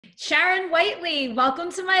Sharon Whiteley,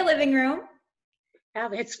 welcome to my living room.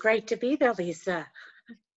 It's great to be there, Lisa.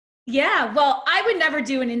 Yeah, well, I would never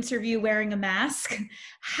do an interview wearing a mask.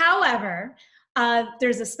 However,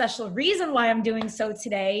 there's a special reason why I'm doing so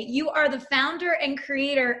today. You are the founder and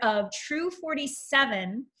creator of True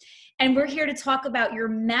 47, and we're here to talk about your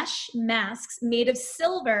mesh masks made of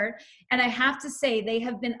silver. And I have to say, they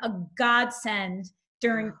have been a godsend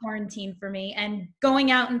during quarantine for me and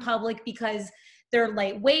going out in public because they're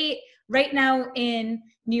lightweight. Right now in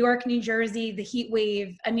New York, New Jersey, the heat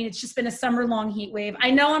wave, I mean, it's just been a summer-long heat wave.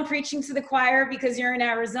 I know I'm preaching to the choir because you're in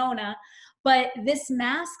Arizona, but this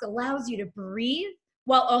mask allows you to breathe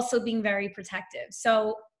while also being very protective.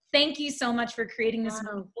 So thank you so much for creating this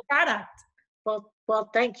wonderful product. Well,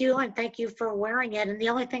 thank you, and thank you for wearing it. And the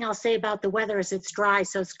only thing I'll say about the weather is it's dry,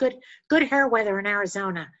 so it's good hair weather in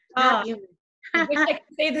Arizona. Not humid. I wish I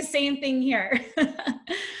could say the same thing here.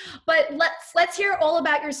 But let's hear all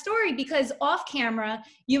about your story, because off camera,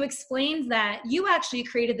 you explained that you actually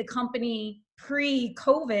created the company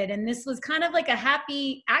pre-COVID, and this was kind of like a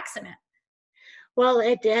happy accident. Well,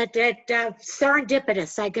 it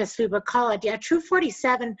serendipitous, I guess we would call it. Yeah, True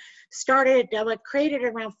 47 created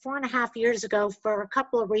around 4.5 years ago for a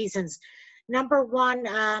couple of reasons. Number one,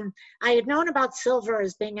 I had known about silver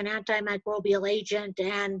as being an antimicrobial agent,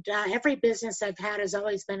 and every business I've had has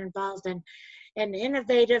always been involved in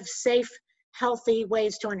innovative, safe, healthy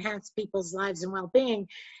ways to enhance people's lives and well-being.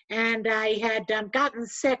 And I had gotten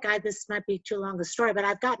sick. This might be too long a story, but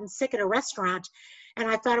I've gotten sick at a restaurant, and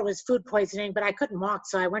I thought it was food poisoning, but I couldn't walk,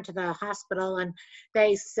 so I went to the hospital, and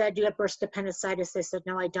they said, "You have burst appendicitis." I said,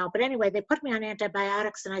 "No, I don't." But anyway, they put me on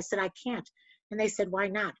antibiotics, and I said, "I can't." And they said, "Why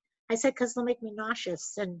not?" I said, "Because they'll make me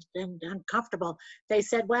nauseous and uncomfortable." They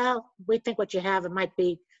said, "Well, we think what you have, that might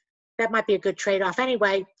be a good trade-off."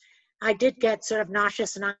 Anyway, I did get sort of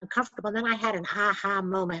nauseous and uncomfortable. And then I had an aha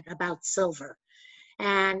moment about silver.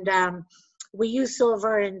 And we use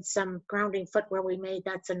silver in some grounding footwear we made.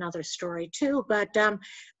 That's another story too. But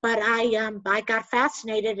I got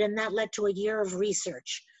fascinated, and that led to a year of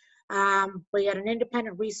research. We had an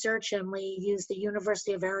independent research, and we used the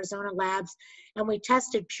University of Arizona labs, and we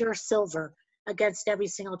tested pure silver against every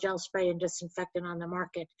single gel spray and disinfectant on the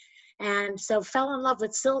market. And so fell in love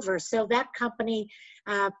with silver. So that company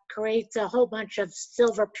creates a whole bunch of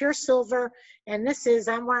silver, pure silver. And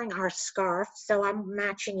I'm wearing our scarf, so I'm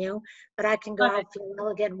matching you, but I can go out feel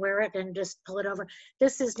elegant, wear it, and just pull it over.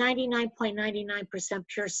 This is 99.99%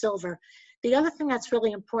 pure silver. The other thing that's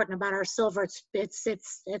really important about our silver,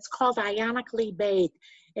 it's called ionically bathed.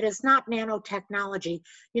 It is not nanotechnology.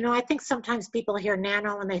 You know, I think sometimes people hear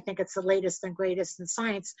nano and they think it's the latest and greatest in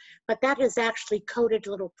science, but that is actually coated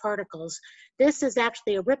little particles. This is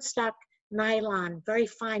actually a ripstop nylon, very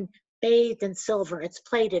fine, bathed in silver. It's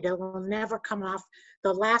plated. It will never come off.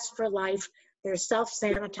 They'll last for life. They're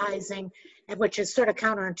self-sanitizing, which is sort of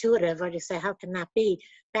counterintuitive. I just say, how can that be?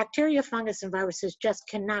 Bacteria, fungus, and viruses just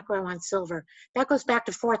cannot grow on silver. That goes back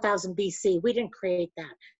to 4000 BC. We didn't create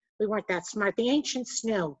that. We weren't that smart. The ancients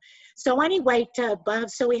knew. So anyway,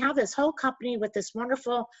 so we have this whole company with this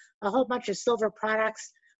wonderful, a whole bunch of silver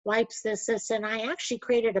products, wipes, this, and I actually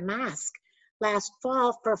created a mask last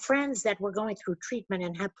fall for friends that were going through treatment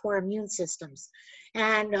and had poor immune systems.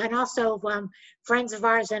 And also friends of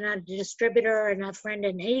ours and a distributor and a friend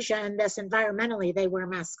in Asia, and this environmentally, they wear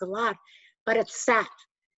masks a lot, but it sat.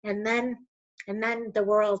 And then the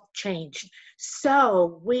world changed.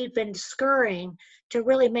 So we've been scurrying to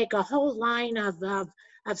really make a whole line of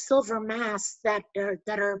silver masks that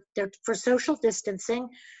are for social distancing,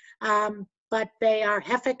 but they are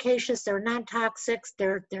efficacious, they're non-toxic,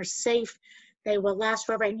 they're safe, they will last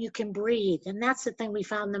forever, and you can breathe. And that's the thing we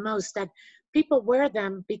found the most, that people wear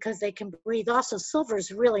them because they can breathe. Also, silver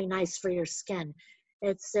is really nice for your skin.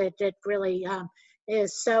 It really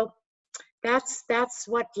is. So that's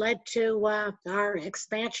what led to our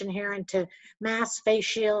expansion here into mask, face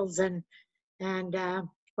shields, and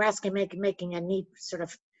we're asking making a neat sort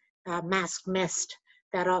of mask mist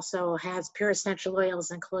that also has pure essential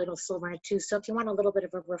oils and colloidal silver in it too. So if you want a little bit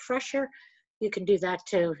of a refresher, you can do that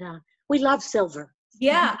too. We love silver.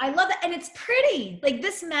 Yeah, I love it. And it's pretty. Like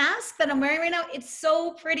this mask that I'm wearing right now, it's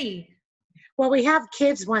so pretty. Well, we have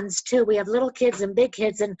kids ones too. We have little kids and big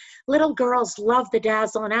kids, and little girls love the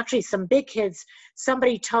dazzle. And actually some big kids,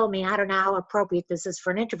 somebody told me, I don't know how appropriate this is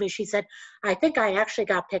for an interview. She said, I think I actually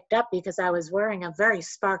got picked up because I was wearing a very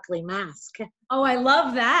sparkly mask. Oh, I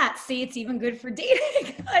love that. See, it's even good for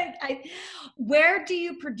dating. Where do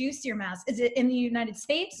you produce your mask? Is it in the United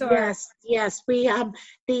States or? Yes, yes.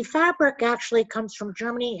 The fabric actually comes from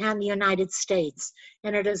Germany and the United States,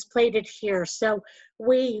 and it is plated here. So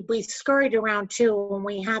we scurried around too, and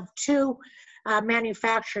we have two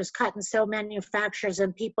manufacturers, cut and sew manufacturers,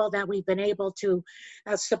 and people that we've been able to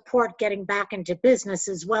support getting back into business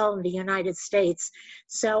as well in the United States.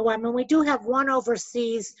 So and we do have one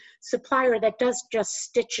overseas supplier that does just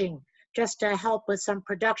stitching, just to help with some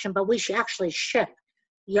production, but we should actually ship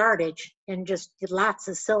yardage and just lots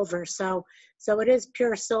of silver. So it is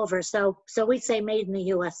pure silver. So we say made in the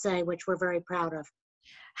USA, which we're very proud of.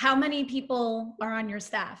 How many people are on your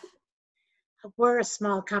staff? We're a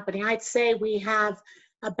small company. I'd say we have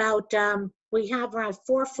around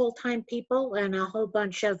 4 full-time people and a whole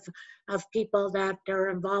bunch of people that are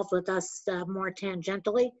involved with us more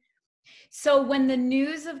tangentially. So when the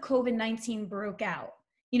news of COVID-19 broke out,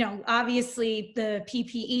 obviously the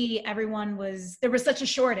PPE, there was such a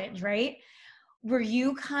shortage, right? Were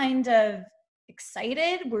you kind of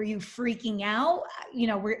excited? Were you freaking out?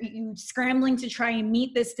 Were you scrambling to try and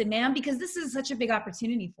meet this demand? Because this is such a big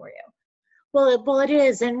opportunity for you. Well, it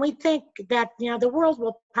is, and we think that the world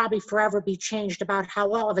will probably forever be changed about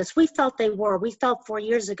how all of us. We felt they were. We felt 4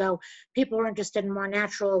 years ago people were interested in more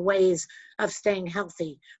natural ways of staying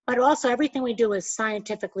healthy, but also everything we do is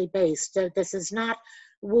scientifically based. This is not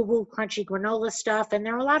woo-woo crunchy granola stuff, and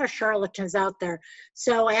there are a lot of charlatans out there.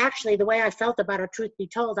 So actually, the way I felt about it, truth be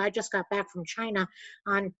told, I just got back from China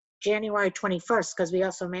on January 21st, because we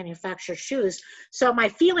also manufacture shoes. So my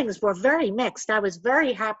feelings were very mixed. I was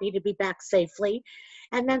very happy to be back safely.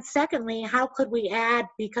 And then secondly, how could we add,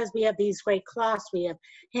 because we have these great cloths, we have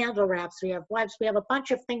handle wraps, we have wipes, we have a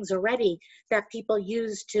bunch of things already that people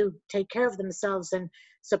use to take care of themselves and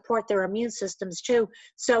support their immune systems too.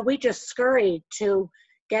 So we just scurried to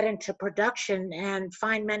get into production and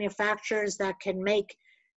find manufacturers that could make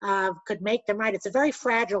them right. It's a very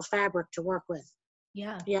fragile fabric to work with.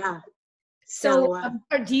 Yeah. Yeah. So,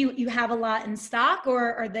 or do you have a lot in stock,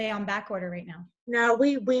 or are they on back order right now? No,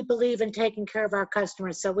 we believe in taking care of our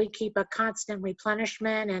customers, so we keep a constant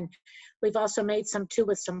replenishment, and we've also made some too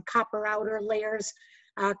with some copper outer layers.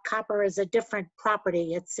 Copper is a different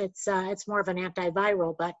property. It's more of an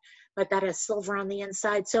antiviral, but that has silver on the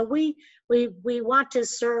inside. So we want to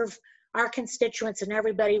serve our constituents and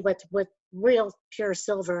everybody with real pure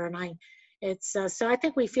silver, and so I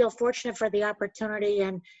think we feel fortunate for the opportunity,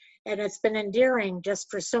 and it's been endearing just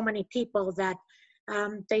for so many people that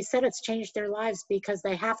they said it's changed their lives because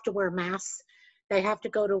they have to wear masks, they have to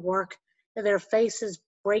go to work, their face is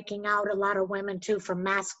breaking out, a lot of women too, from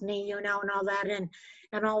maskne, and all that, and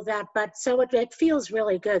all that. But so it feels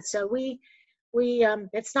really good. So we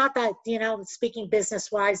it's not that, speaking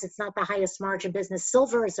business wise, it's not the highest margin business.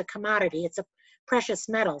 Silver is a commodity. It's a precious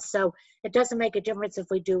metal. So it doesn't make a difference if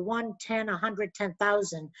we do 1, 10, 100,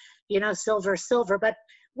 10,000, silver. But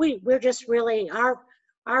we're just really, our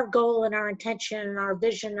goal and our intention and our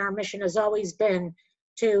vision, our mission has always been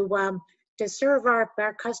to serve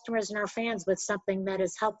our customers and our fans with something that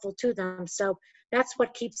is helpful to them. So that's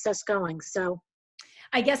what keeps us going. So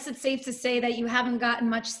I guess it's safe to say that you haven't gotten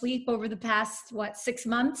much sleep over the past, 6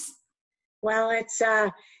 months? Well,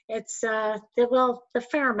 the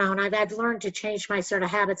fair amount. I've learned to change my sort of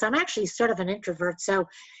habits. I'm actually sort of an introvert, so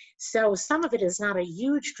some of it is not a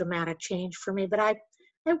huge dramatic change for me, but I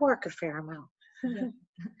work a fair amount.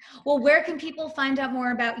 Well, where can people find out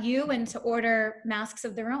more about you and to order masks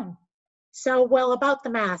of their own? So, well, about the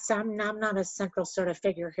masks, I'm not a central sort of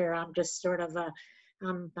figure here. I'm just sort of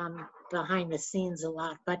I'm behind the scenes a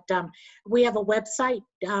lot. But we have a website,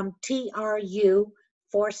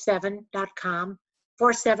 tru47.com.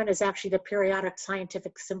 47 is actually the periodic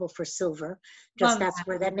scientific symbol for silver. Just that's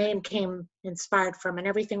where that name came inspired from. And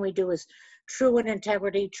everything we do is true in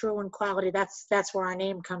integrity, true in quality. That's where our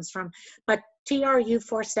name comes from. But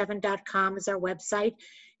tru47.com is our website.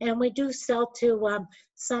 And we do sell to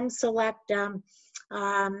some select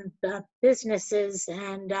businesses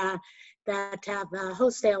and that have a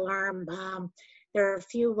wholesale arm. There are a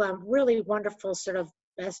few really wonderful sort of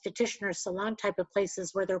esthetician or salon type of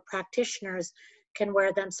places where their practitioners can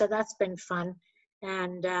wear them. So that's been fun.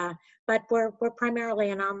 And but we're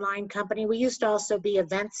primarily an online company. We used to also be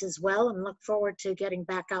events as well, and look forward to getting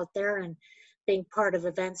back out there and being part of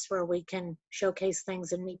events where we can showcase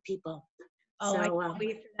things and meet people. Oh, I can't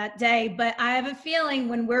wait for that day. But I have a feeling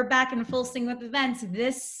when we're back in full swing with events,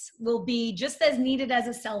 this will be just as needed as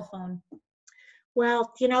a cell phone.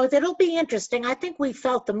 Well, it'll be interesting. I think we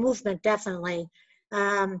felt the movement definitely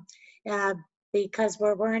because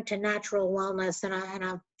we're into natural wellness, and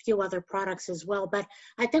few other products as well. But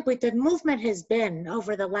I think the movement has been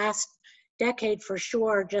over the last decade for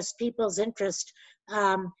sure, just people's interest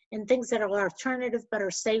in things that are alternative but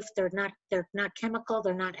are safe. They're not chemical,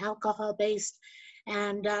 they're not alcohol based.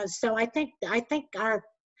 And so I think our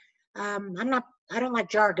I don't like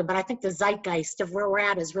jargon, but I think the zeitgeist of where we're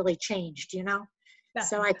at has really changed, you know?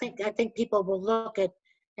 So I think people will look at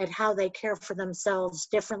how they care for themselves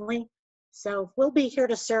differently. So we'll be here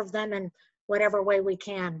to serve them in whatever way we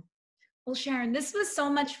can. Well, Sharon, this was so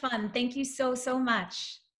much fun. Thank you so, so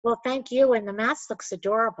much. Well, thank you. And the mask looks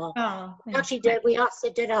adorable. Oh, We also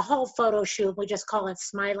did a whole photo shoot. We just call it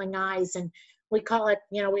Smiling Eyes. And we call it,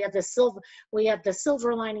 you know, we have the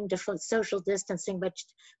silver lining to social distancing, but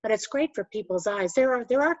it's great for people's eyes. There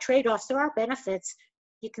are trade-offs, there are benefits.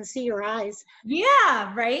 You can see your eyes.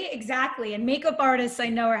 Yeah, right. Exactly. And makeup artists I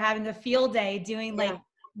know are having a field day doing like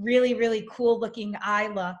really, really cool looking eye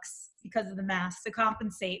looks because of the mask to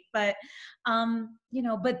compensate. But, you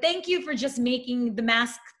know, but thank you for just making the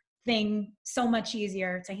mask thing so much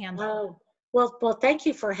easier to handle. Oh, well, thank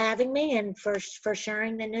you for having me and for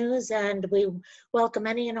sharing the news. And we welcome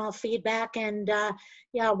any and all feedback. And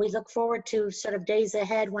yeah, we look forward to sort of days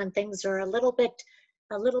ahead when things are a little bit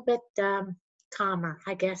calmer,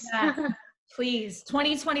 I guess. Yeah, please.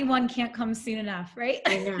 2021 can't come soon enough, right?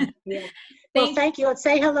 I know. Yeah. Well, thank you. And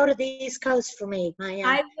say hello to the East Coast for me.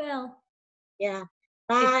 I will. Yeah.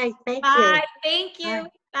 Bye. Thank you. Bye. Thank you. Bye.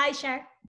 Bye, Sharon.